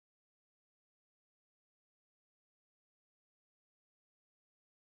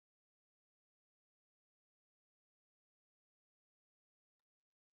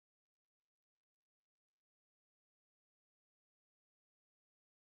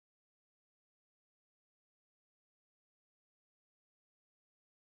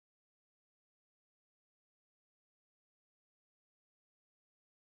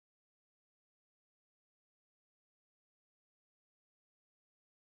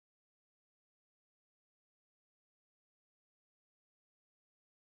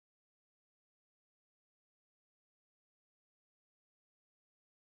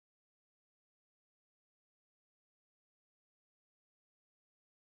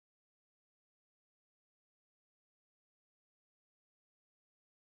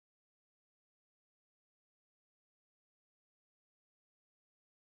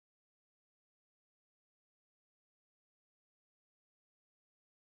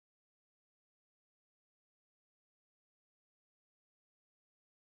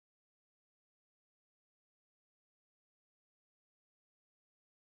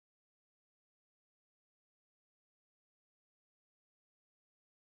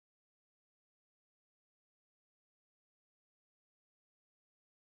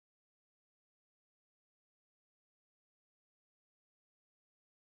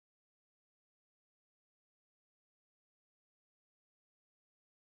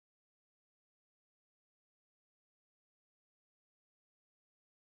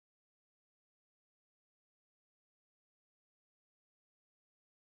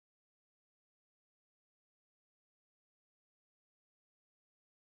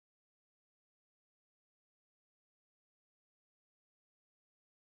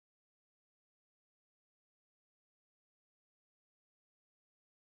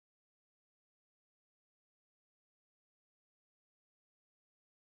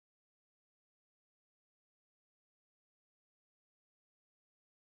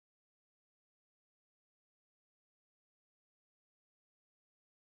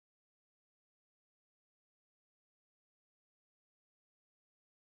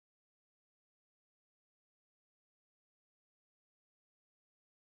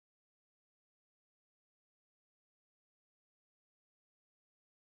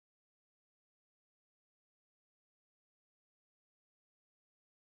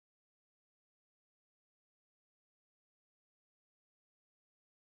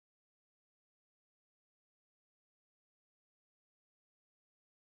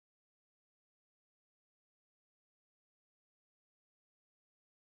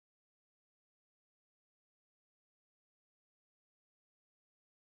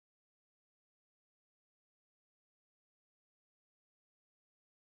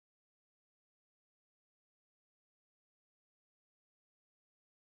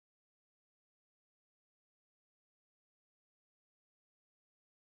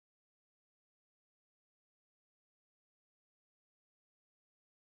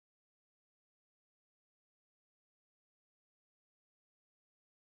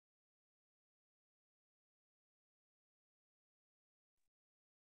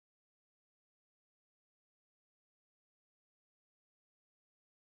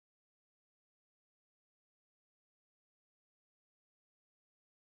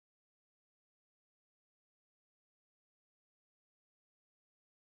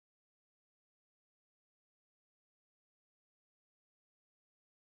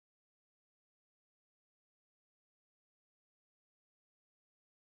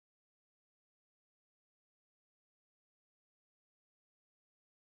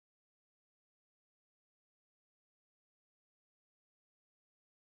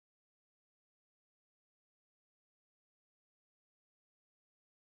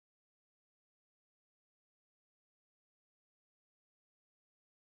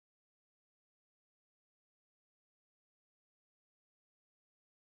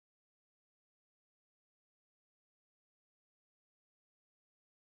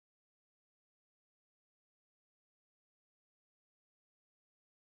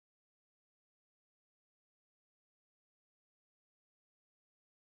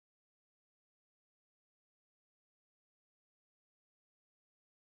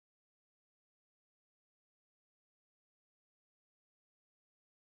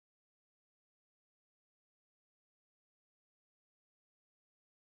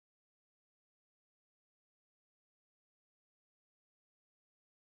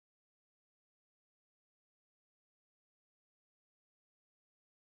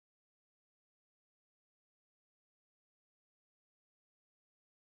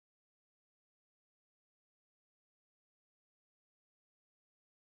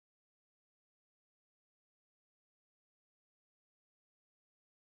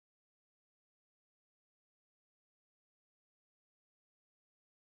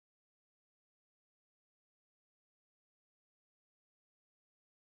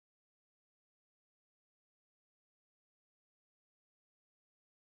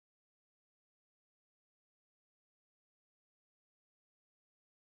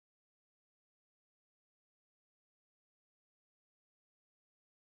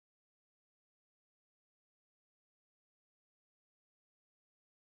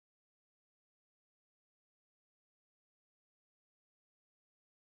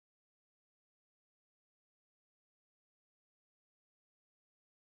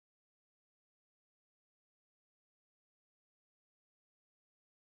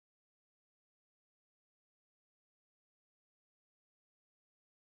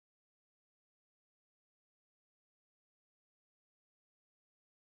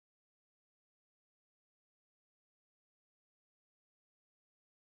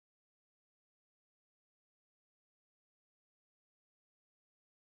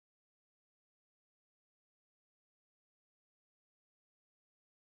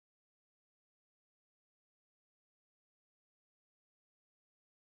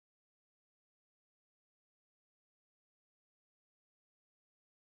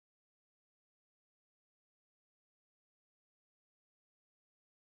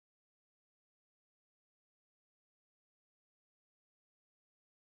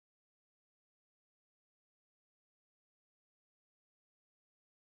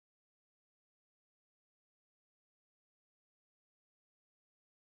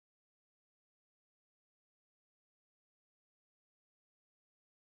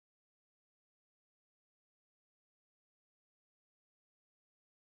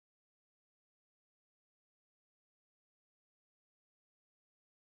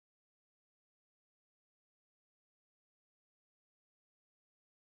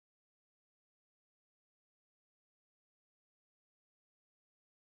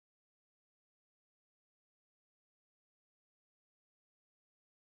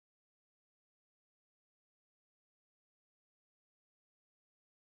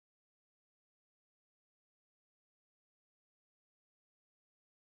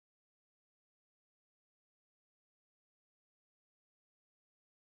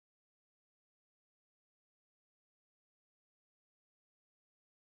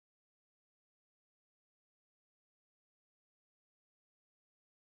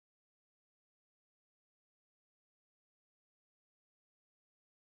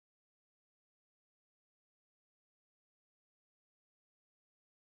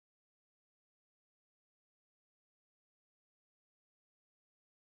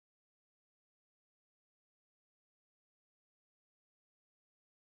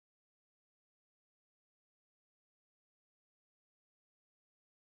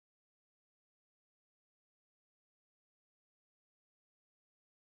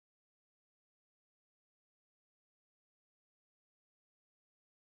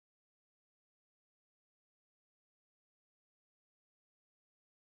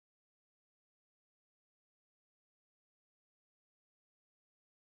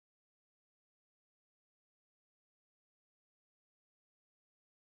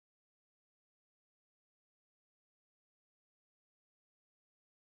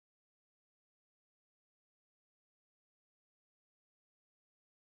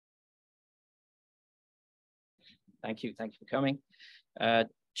Thank you for coming.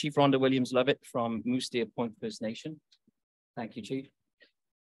 Chief Rhonda Williams-Lovett from Moose Deer Point First Nation. Thank you, Chief.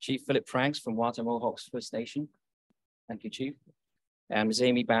 Chief Philip Franks from Wata Mohawks First Nation. Thank you, Chief. And Ms.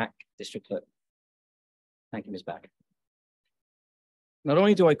 Amy Back, District Clerk. Thank you, Ms. Back. Not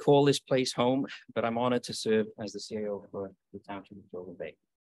only do I call this place home, but I'm honored to serve as the CAO for the Township of Georgian Bay.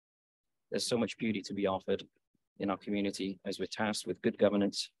 There's so much beauty to be offered in our community as we're tasked with good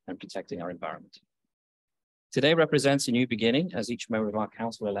governance and protecting our environment. Today represents a new beginning as each member of our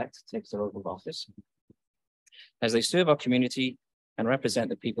council-elect takes their oath of office, as they serve our community and represent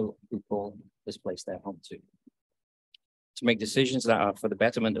the people who call this place their home to make decisions that are for the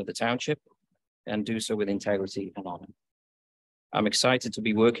betterment of the township and do so with integrity and honor. I'm excited to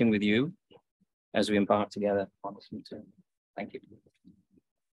be working with you as we embark together on this new term. Thank you.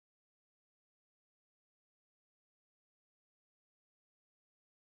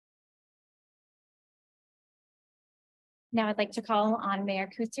 Now I'd like to call on Mayor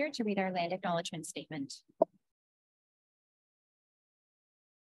Kusier to read our land acknowledgement statement.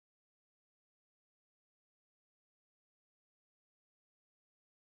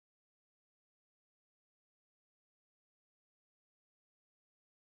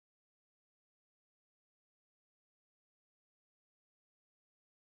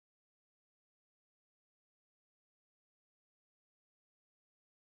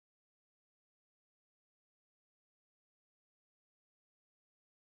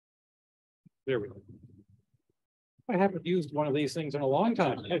 There we go. I haven't used one of these things in a long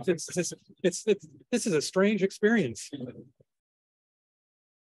time. This is a strange experience.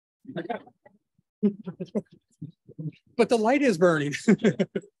 But the light is burning.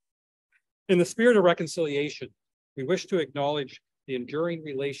 In the spirit of reconciliation, we wish to acknowledge the enduring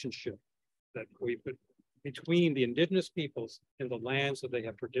relationship that we've been between the Indigenous peoples and the lands that they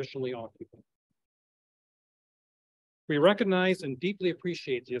have traditionally occupied. We recognize and deeply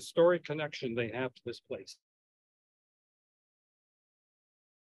appreciate the historic connection they have to this place.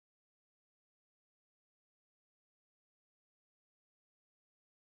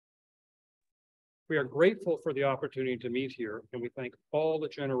 We are grateful for the opportunity to meet here, and we thank all the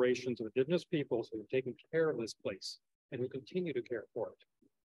generations of Indigenous peoples who have taken care of this place and who continue to care for it.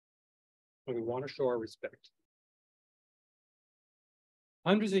 And we want to show our respect.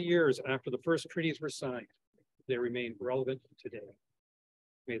 Hundreds of years after the first treaties were signed, they remain relevant today.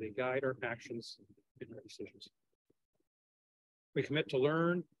 May they guide our actions and our decisions. We commit to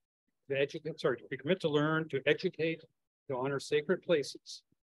learn, to educate, to educate, to honor sacred places,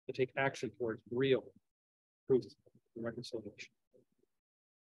 to take action towards real truth and reconciliation.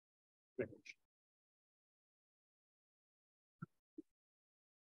 Thank you.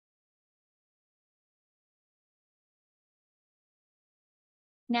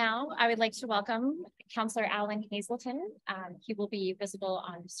 Now, I would like to welcome Councillor Alan Hazelton. He will be visible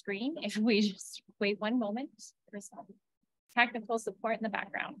on the screen if we just wait one moment for some technical support in the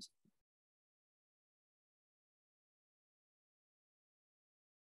background.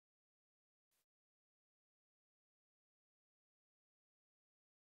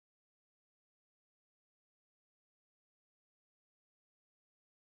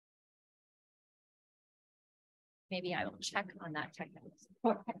 Maybe I will check on that technical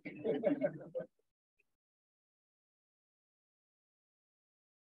support.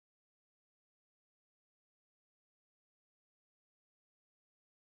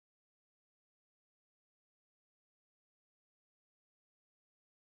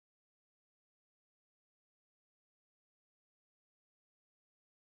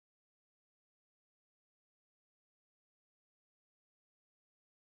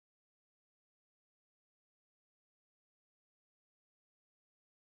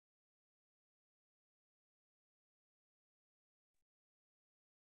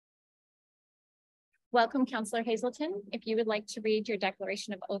 Welcome, Councillor Hazelton. If you would like to read your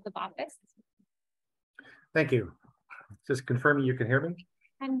declaration of oath of office. Thank you. Just confirming you can hear me?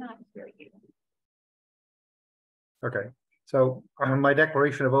 I'm not hearing you. Okay. So my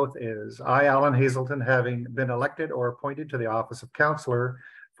declaration of oath is, I, Alan Hazelton, having been elected or appointed to the office of councillor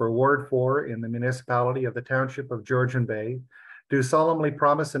for Ward 4 in the municipality of the Township of Georgian Bay, do solemnly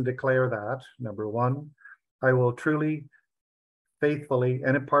promise and declare that, number one, I will truly, faithfully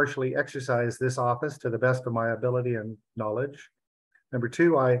and impartially exercise this office to the best of my ability and knowledge. Number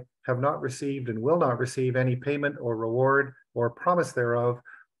two, I have not received and will not receive any payment or reward or promise thereof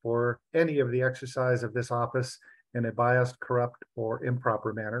for any of the exercise of this office in a biased, corrupt, or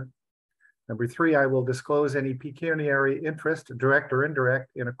improper manner. Number three, I will disclose any pecuniary interest, direct or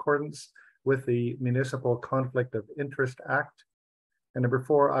indirect, in accordance with the Municipal Conflict of Interest Act. And number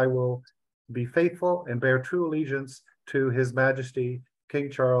four, I will be faithful, and bear true allegiance to His Majesty King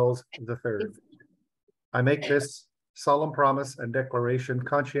Charles III. I make this solemn promise and declaration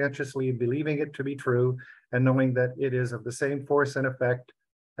conscientiously believing it to be true and knowing that it is of the same force and effect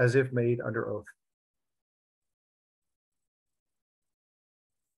as if made under oath.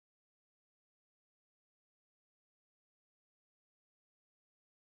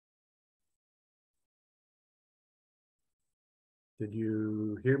 Did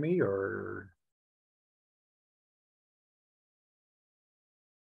you hear me or?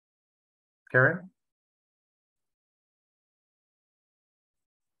 Karen?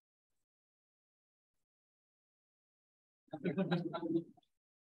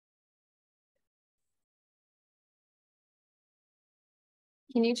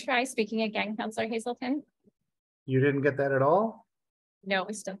 Can you try speaking again, Councillor Hazelton? You didn't get that at all? No,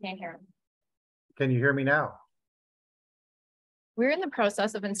 we still can't hear him. Can you hear me now? We're in the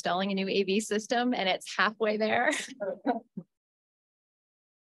process of installing a new AV system and it's halfway there.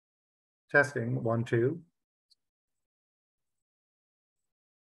 Testing, 1, 2.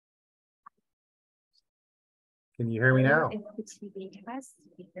 Can you hear me now? If the TV has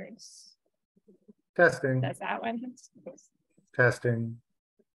speakers. Testing, Does that one? testing.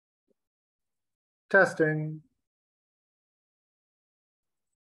 Testing.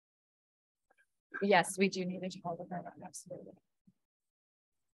 Yes, we do need a teleprogram, absolutely.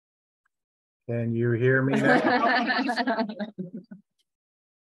 Can you hear me now?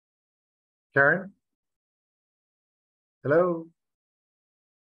 Karen? Hello?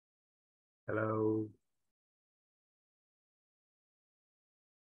 Hello?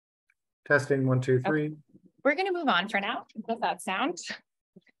 Testing, 1, 2, 3. We're going to move on for now with that sound.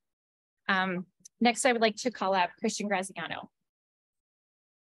 Next, I would like to call up Christian Graziano.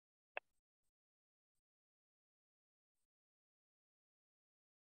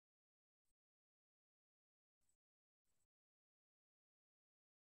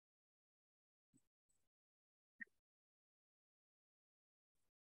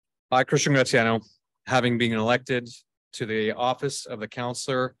 I, Christian Graziano, having been elected to the office of the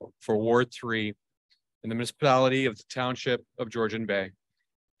councillor for Ward 3 in the municipality of the Township of Georgian Bay,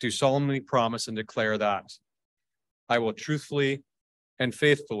 do solemnly promise and declare that I will truthfully and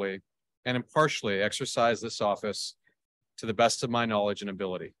faithfully and impartially exercise this office to the best of my knowledge and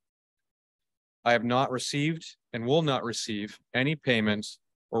ability. I have not received and will not receive any payment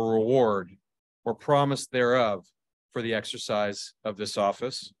or reward or promise thereof for the exercise of this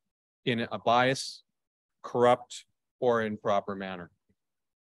office in a biased, corrupt, or improper manner.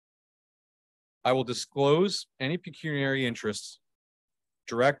 I will disclose any pecuniary interests,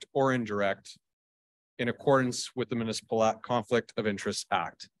 direct or indirect, in accordance with the Municipal Conflict of Interest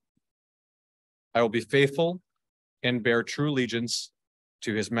Act. I will be faithful and bear true allegiance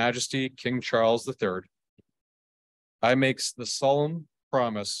to His Majesty King Charles III. I make the solemn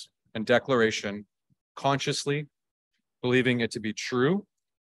promise and declaration consciously, believing it to be true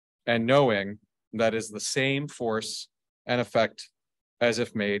and knowing that is the same force and effect as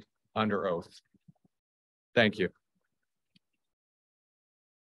if made under oath. Thank you.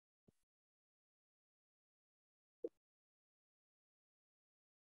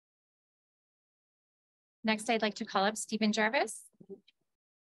 Next, I'd like to call up Stephen Jarvis.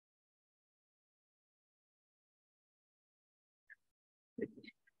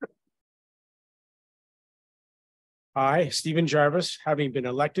 I, Stephen Jarvis, having been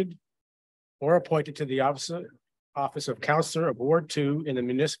elected or appointed to the office of Councillor of Ward 2 in the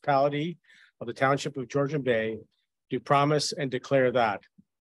municipality of the Township of Georgian Bay, do promise and declare that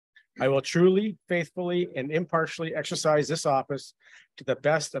I will truly, faithfully, and impartially exercise this office to the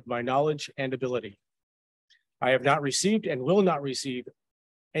best of my knowledge and ability. I have not received and will not receive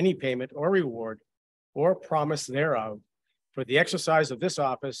any payment or reward or promise thereof for the exercise of this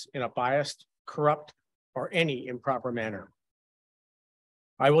office in a biased, corrupt, or any improper manner.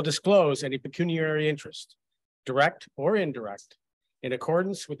 I will disclose any pecuniary interest, direct or indirect, in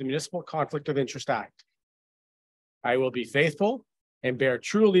accordance with the Municipal Conflict of Interest Act. I will be faithful and bear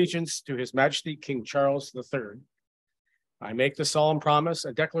true allegiance to His Majesty King Charles III. I make the solemn promise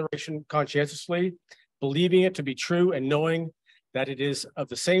and declaration conscientiously, believing it to be true and knowing that it is of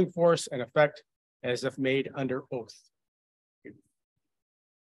the same force and effect as if made under oath.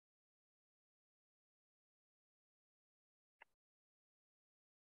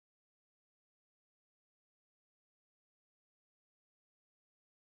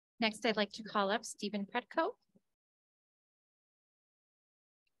 Next, I'd like to call up Stephen Pretko.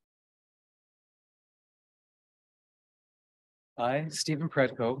 I, Stephen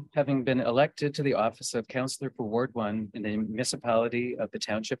Predko, having been elected to the office of Councillor for Ward 1 in the municipality of the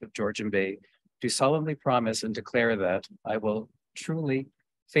Township of Georgian Bay, do solemnly promise and declare that I will truly,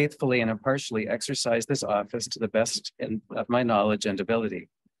 faithfully, and impartially exercise this office to the best of my knowledge and ability.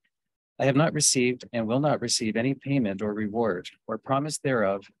 I have not received and will not receive any payment or reward or promise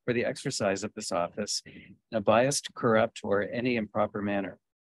thereof for the exercise of this office in a biased, corrupt, or any improper manner.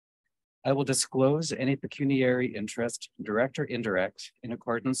 I will disclose any pecuniary interest, direct or indirect, in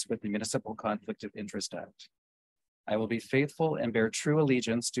accordance with the Municipal Conflict of Interest Act. I will be faithful and bear true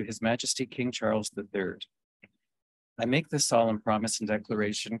allegiance to His Majesty King Charles III. I make this solemn promise and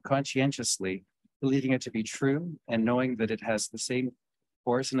declaration conscientiously, believing it to be true and knowing that it has the same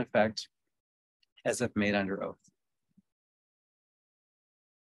force and effect as if made under oath.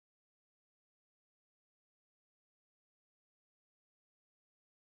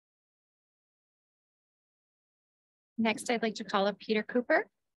 Next, I'd like to call up Peter Cooper.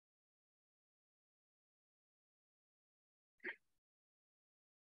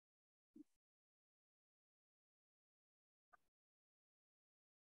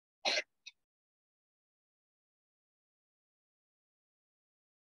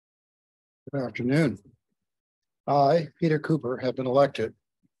 Good afternoon. I, Peter Cooper, have been elected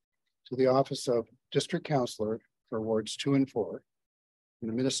to the office of District Councillor for Wards 2 and 4 in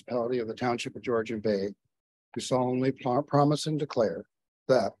the municipality of the Township of Georgian Bay, do solemnly promise and declare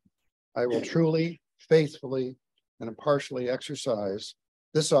that I will truly, faithfully, and impartially exercise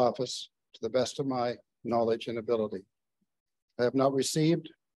this office to the best of my knowledge and ability. I have not received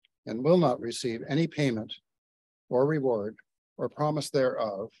and will not receive any payment or reward or promise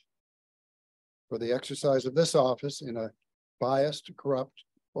thereof for the exercise of this office in a biased, corrupt,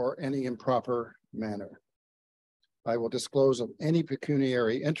 or any improper manner. I will disclose of any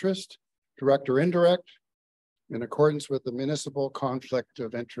pecuniary interest, direct or indirect, in accordance with the Municipal Conflict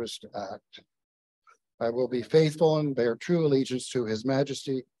of Interest Act. I will be faithful and bear true allegiance to His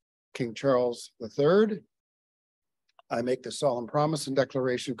Majesty King Charles III. I make the solemn promise and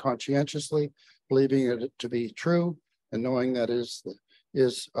declaration conscientiously, believing it to be true and knowing that is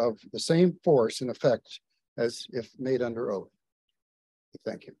of the same force and effect as if made under oath.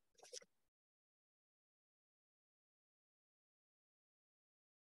 Thank you.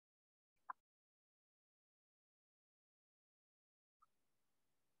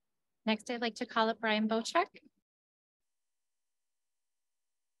 Next, I'd like to call up Brian Bochek.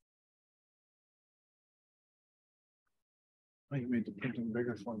 Oh, you made the printing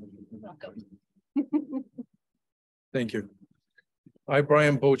bigger for me. Thank you. I,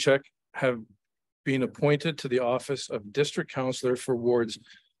 Brian Bochek, have been appointed to the office of District Councillor for Wards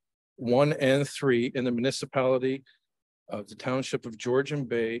 1 and 3 in the municipality of the Township of Georgian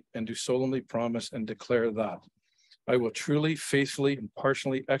Bay, and do solemnly promise and declare that I will truly, faithfully, and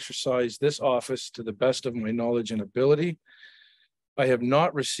partially exercise this office to the best of my knowledge and ability. I have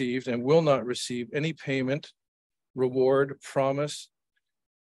not received and will not receive any payment, reward, promise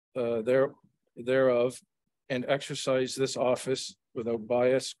thereof, and exercise this office without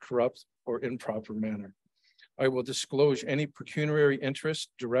bias, corrupt, or improper manner. I will disclose any pecuniary interest,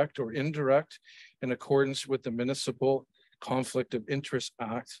 direct or indirect, in accordance with the Municipal Conflict of Interest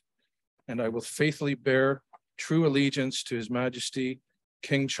Act, and I will faithfully bear true allegiance to His Majesty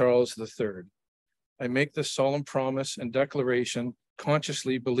King Charles III. I make this solemn promise and declaration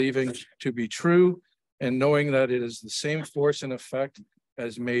consciously believing to be true and knowing that it is the same force and effect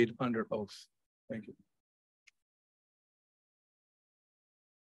as made under oath. Thank you.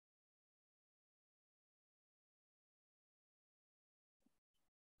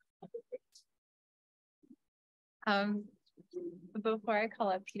 Before I call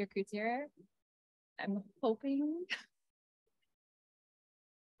up Peter Kutzier, I'm hoping,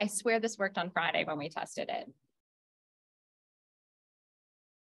 I swear this worked on Friday when we tested it.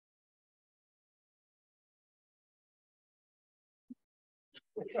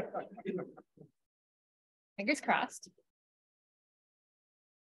 Fingers crossed.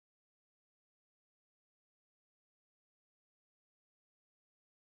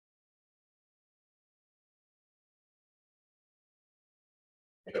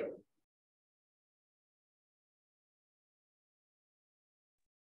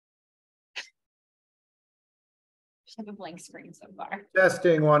 Just have a blank screen so far.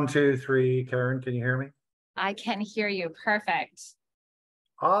 Testing 1, 2, 3. Karen, can you hear me? I can hear you. Perfect.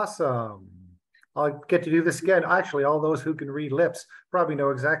 Awesome. I'll get to do this again. Actually, all those who can read lips probably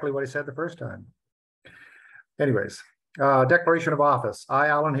know exactly what I said the first time. Anyways, Declaration of office. I,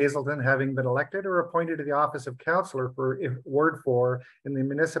 Alan Hazelton, having been elected or appointed to the office of councillor for Ward 4 in the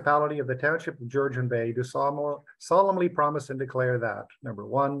municipality of the Township of Georgian Bay, do solemnly promise and declare that, number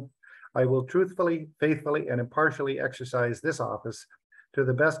one, I will truthfully, faithfully, and impartially exercise this office to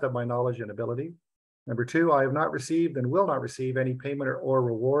the best of my knowledge and ability. Number two, I have not received and will not receive any payment or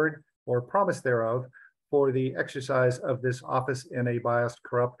reward or promise thereof for the exercise of this office in a biased,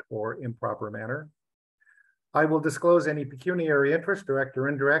 corrupt, or improper manner. I will disclose any pecuniary interest, direct or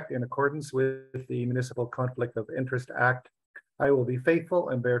indirect, in accordance with the Municipal Conflict of Interest Act. I will be faithful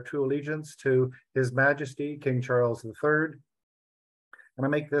and bear true allegiance to His Majesty King Charles III. And I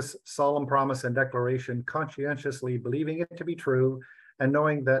make this solemn promise and declaration conscientiously believing it to be true and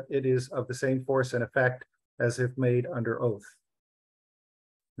knowing that it is of the same force and effect as if made under oath.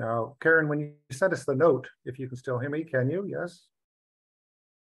 Now, Karen, when you sent us the note, if you can still hear me, can you? Yes?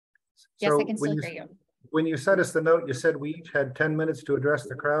 Yes, So I can still hear you. When you sent us the note, you said we each had 10 minutes to address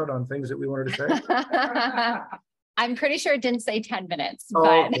the crowd on things that we wanted to say. I'm pretty sure it didn't say 10 minutes,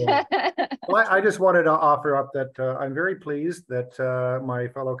 Oh, but. okay. Well, I just wanted to offer up that I'm very pleased that my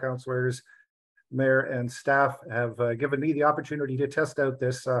fellow councillors, mayor and staff have given me the opportunity to test out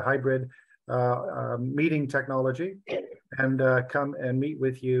this hybrid meeting technology and come and meet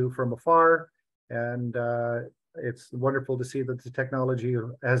with you from afar. And it's wonderful to see that the technology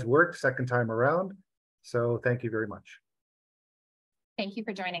has worked second time around. So thank you very much. Thank you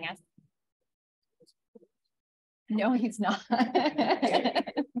for joining us. No, he's not.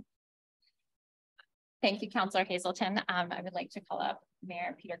 Thank you, Councillor Hazelton. I would like to call up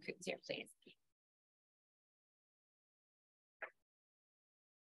Mayor Peter Kutzier, please.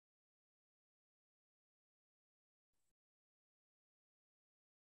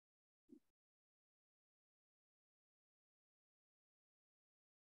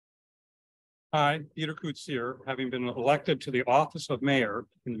 I, Peter Kutzier, having been elected to the office of mayor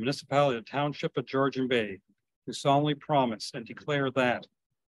in the municipality of the Township of Georgian Bay, do solemnly promise and declare that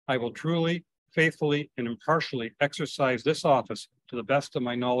I will truly, faithfully, and impartially exercise this office to the best of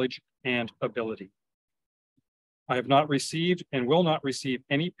my knowledge and ability. I have not received and will not receive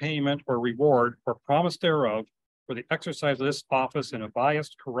any payment or reward or promise thereof for the exercise of this office in a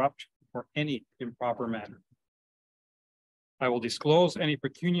biased, corrupt, or any improper manner. I will disclose any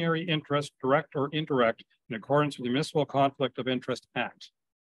pecuniary interest, direct or indirect, in accordance with the Municipal Conflict of Interest Act.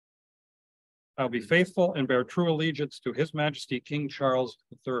 I will be faithful and bear true allegiance to His Majesty King Charles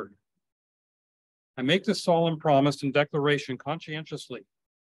III. I make this solemn promise and declaration conscientiously,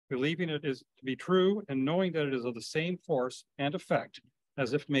 believing it is to be true and knowing that it is of the same force and effect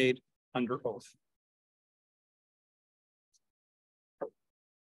as if made under oath.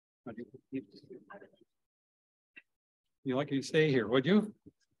 You like to stay here, would you?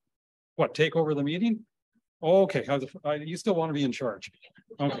 What, take over the meeting? Okay, you still want to be in charge.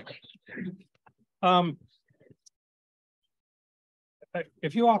 Okay.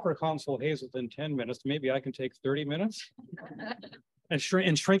 If you offer Council Hazelton 10 minutes, maybe I can take 30 minutes and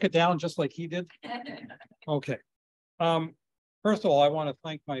shrink it down just like he did. Okay. First of all, I want to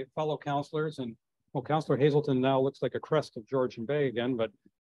thank my fellow councillors, and well, Councillor Hazelton now looks like a crest of Georgian Bay again, but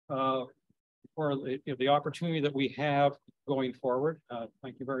for the opportunity that we have going forward.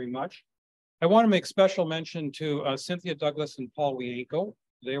 Thank you very much. I want to make special mention to Cynthia Douglas and Paul Wienko.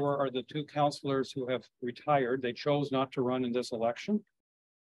 They are the two councillors who have retired. They chose not to run in this election.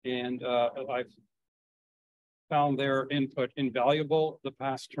 And I've found their input invaluable the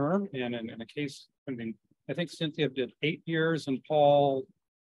past term. And in a case, I mean, I think Cynthia did 8 years and Paul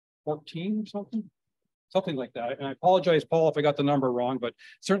 14 or something like that. And I apologize, Paul, if I got the number wrong, but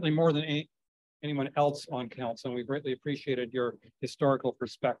certainly more than anyone else on council. And we greatly appreciated your historical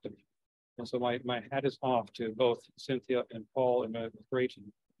perspective. And so my hat is off to both Cynthia and Paul, and a great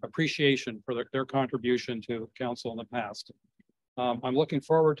appreciation for their contribution to council in the past. I'm looking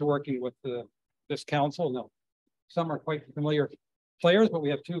forward to working with this council. No, some are quite familiar players, but we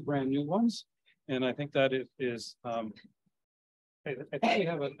have 2 brand new ones. And I think that I think we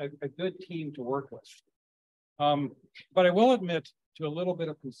have a good team to work with. But I will admit to a little bit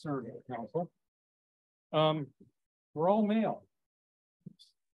of concern with the council. We're all male.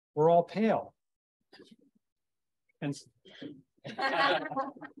 We're all pale. And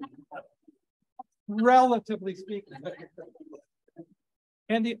relatively speaking.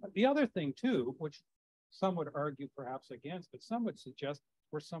 And the other thing too, which some would argue perhaps against, but some would suggest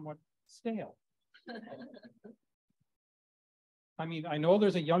we're somewhat stale. I mean, I know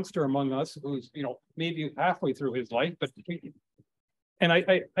there's a youngster among us who's, maybe halfway through his life, but and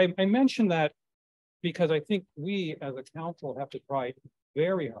I mention that because I think we as a council have to try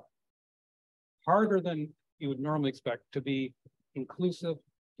very hard, harder than you would normally expect, to be inclusive,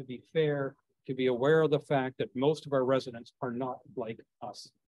 to be fair, to be aware of the fact that most of our residents are not like us.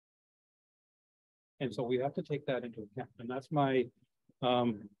 And so we have to take that into account. And that's my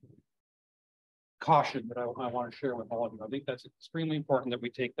caution that I want to share with all of you. I think that's extremely important that we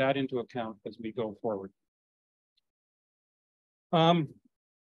take that into account as we go forward. I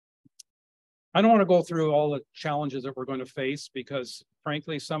don't want to go through all the challenges that we're going to face because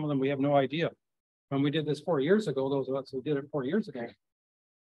frankly, some of them we have no idea. When we did this 4 years ago, those of us who did it 4 years ago,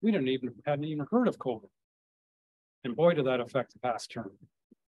 we hadn't even heard of COVID. And boy, did that affect the past term.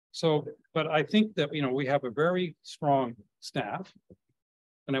 So, but I think that, you know, we have a very strong staff.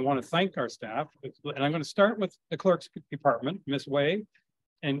 And I want to thank our staff. And I'm going to start with the clerk's department, Ms. Way,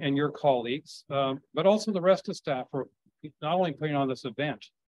 and your colleagues, but also the rest of staff for not only putting on this event,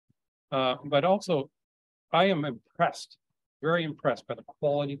 but also I am impressed, very impressed by the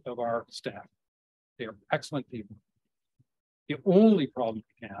quality of our staff. They are excellent people. The only problem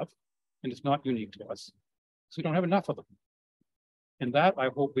we have, and it's not unique to us, is we don't have enough of them. And that I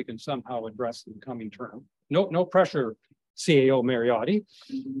hope we can somehow address in the coming term. No pressure, CAO Mariotti,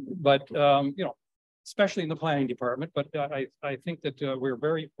 but you know, especially in the planning department. But I think that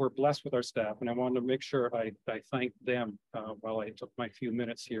we're blessed with our staff, and I wanted to make sure I thank them while I took my few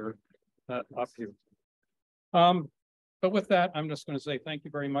minutes here up here. But with that, I'm just going to say thank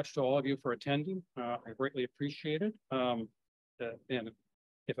you very much to all of you for attending. I greatly appreciate it. And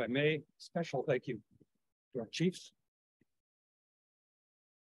if I may, special thank you to our chiefs.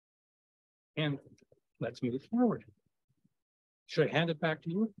 And let's move forward. Should I hand it back to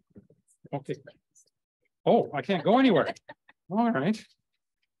you? Okay. Oh, I can't go anywhere. All right.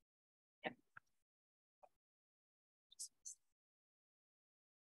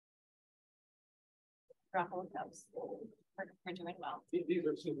 We're doing well. These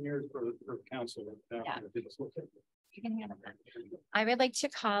are souvenirs for council. Yeah. You can hand them. I would like to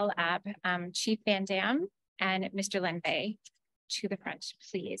call up Chief Van Dam and Mr. Lenvey to the front,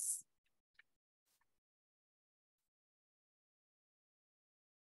 please.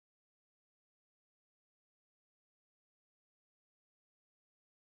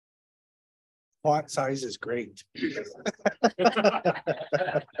 Font size is great.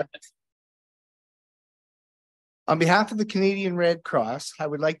 On behalf of the Canadian Red Cross, I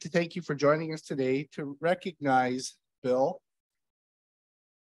would like to thank you for joining us today to recognize Bill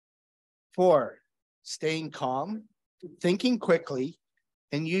for staying calm, thinking quickly,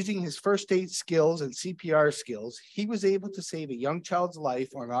 and using his first aid skills and CPR skills. He was able to save a young child's life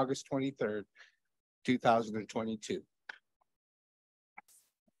on August 23rd, 2022.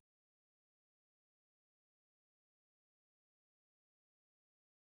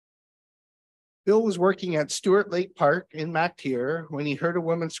 Bill was working at Stewart Lake Park in Mactier when he heard a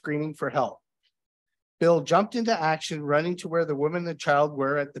woman screaming for help. Bill jumped into action, running to where the woman and the child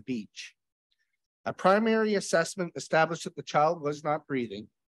were at the beach. A primary assessment established that the child was not breathing.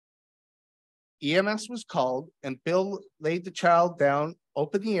 EMS was called and Bill laid the child down,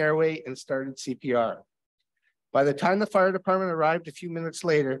 opened the airway, and started CPR. By the time the fire department arrived a few minutes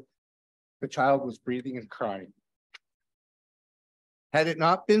later, the child was breathing and crying. Had it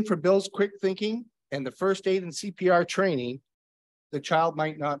not been for Bill's quick thinking and the first aid and CPR training, the child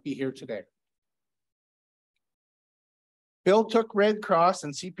might not be here today. Bill took Red Cross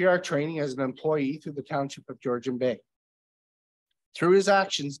and CPR training as an employee through the township of Georgian Bay. Through his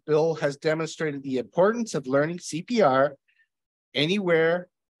actions, Bill has demonstrated the importance of learning CPR anywhere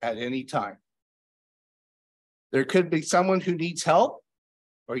at any time. There could be someone who needs help,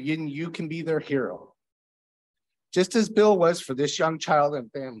 or you can be their hero, just as Bill was for this young child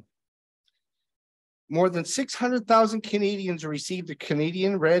and family. More than 600,000 Canadians received the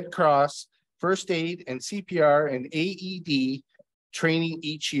Canadian Red Cross first aid and CPR and AED training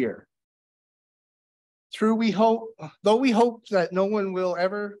each year. Though we hope that no one will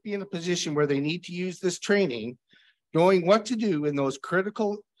ever be in a position where they need to use this training, knowing what to do in those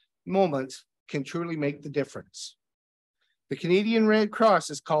critical moments can truly make the difference. The Canadian Red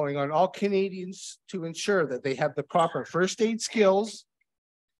Cross is calling on all Canadians to ensure that they have the proper first aid skills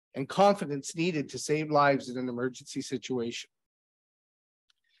and confidence needed to save lives in an emergency situation.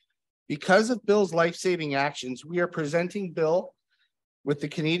 Because of Bill's life-saving actions, we are presenting Bill with the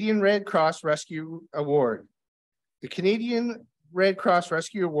Canadian Red Cross Rescue Award. The Canadian Red Cross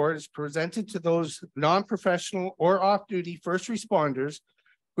Rescue Award is presented to those non-professional or off-duty first responders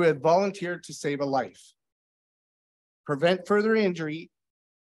who have volunteered to save a life, prevent further injury,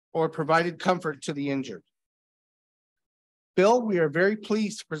 or provided comfort to the injured. Bill, we are very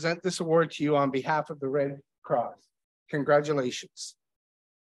pleased to present this award to you on behalf of the Red Cross. Congratulations.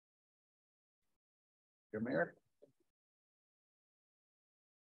 Your mayor.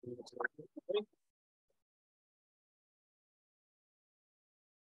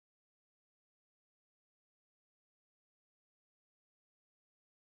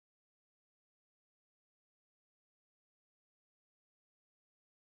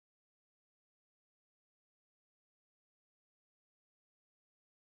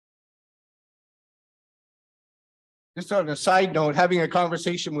 Just on a side note, having a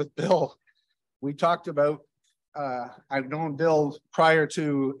conversation with Bill, we talked about, I've known Bill prior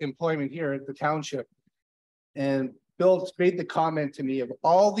to employment here at the township. And Bill made the comment to me of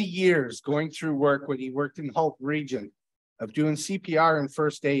all the years going through work when he worked in Hope region of doing CPR and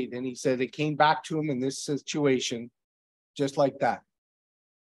first aid. And he said it came back to him in this situation, just like that.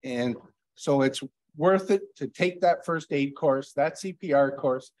 And so it's worth it to take that first aid course, that CPR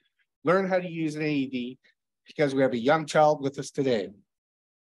course, learn how to use an AED, because we have a young child with us today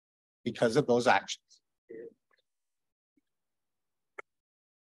because of those actions.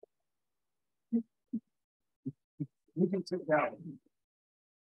 You can sit down.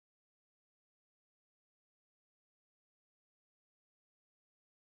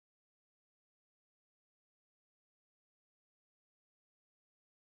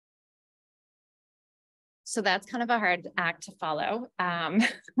 So that's kind of a hard act to follow.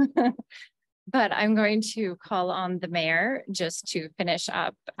 But I'm going to call on the mayor just to finish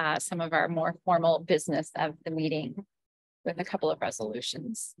up some of our more formal business of the meeting with a couple of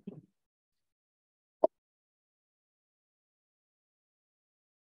resolutions.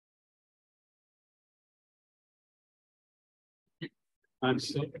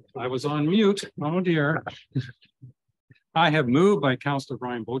 I was on mute. Oh dear. I have moved by Councillor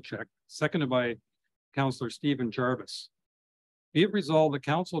Brian Bocek, seconded by Councillor Stephen Jarvis. Be it resolved, the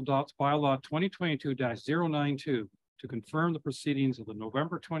council adopts bylaw 2022-092 to confirm the proceedings of the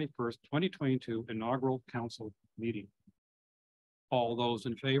November 21st, 2022 inaugural council meeting. All those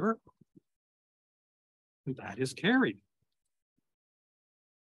in favor? That is carried.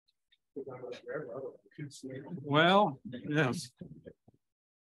 Well, yes.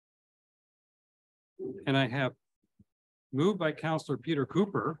 And I have moved by Councillor Peter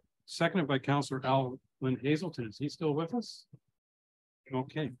Cooper, seconded by Councillor Alan Hazelton. Is he still with us?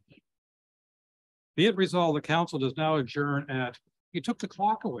 Okay. Be it resolved, the council does now adjourn at, you took the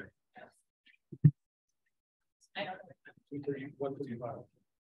clock away.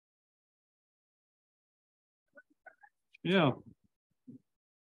 Yeah.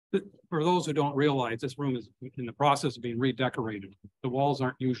 For those who don't realize, this room is in the process of being redecorated. The walls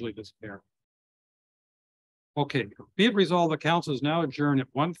aren't usually this bare. Okay, be it resolved, the council is now adjourned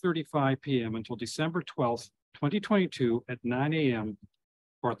at 1:35 p.m. until December 12th, 2022 at 9 a.m.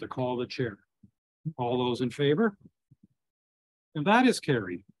 or at the call of the chair. All those in favor? And that is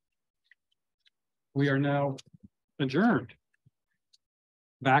carried. We are now adjourned.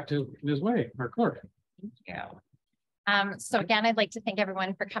 Back to Ms. Way, our clerk. Thank you. So again, I'd like to thank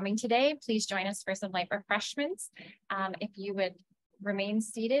everyone for coming today. Please join us for some light refreshments. If you would remain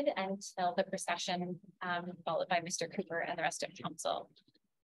seated until the procession, followed by Mr. Cooper and the rest of council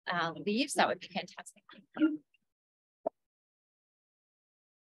leaves, that would be fantastic.